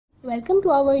Welcome to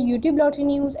our YouTube lottery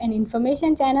news and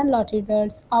information channel Lottery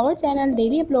Results. Our channel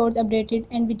daily uploads updated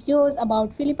and videos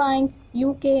about Philippines,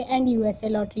 UK and USA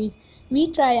lotteries.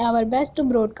 We try our best to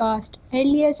broadcast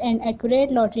earliest and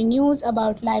accurate lottery news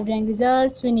about live drawing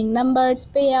results, winning numbers,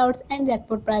 payouts and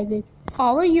jackpot prizes.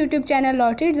 Our YouTube channel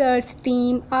Lottery Results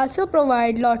team also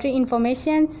provide lottery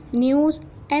informations, news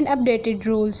and updated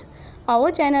rules.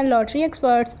 Our channel lottery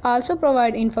experts also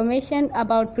provide information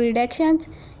about predictions,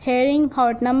 hearing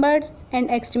hot numbers and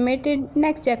estimated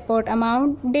next jackpot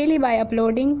amount daily by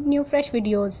uploading new fresh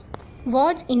videos.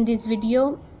 Watch in this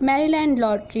video Maryland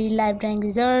Lottery live drawing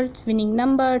results, winning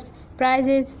numbers,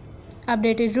 prizes,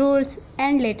 updated rules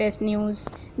and latest news.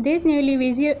 This newly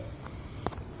video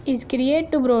is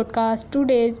created to broadcast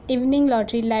today's evening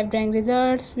lottery live drawing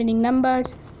results. Winning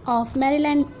numbers of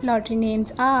Maryland lottery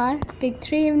names are Pick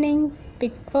 3 evening,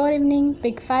 Pick 4 evening,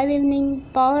 Pick 5 evening,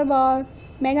 Powerball,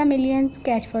 Mega Millions,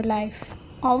 Cash for Life.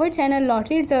 Our channel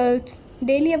Lottery Results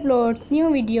daily uploads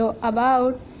new video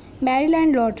about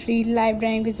Maryland lottery live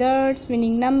drawing results,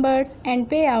 winning numbers and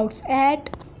payouts at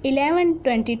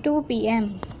 11:22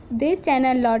 p.m. This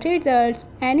channel Lottery Results,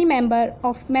 any member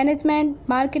of management,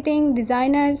 marketing,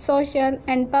 designer, social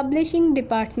and publishing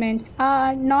departments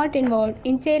are not involved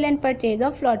in sale and purchase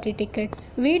of lottery tickets.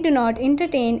 We do not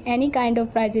entertain any kind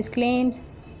of prizes claims.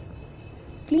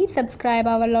 Please subscribe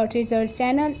our Lottery Results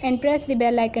channel and press the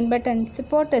bell icon button.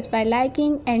 Support us by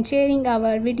liking and sharing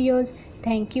our videos.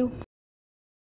 Thank you.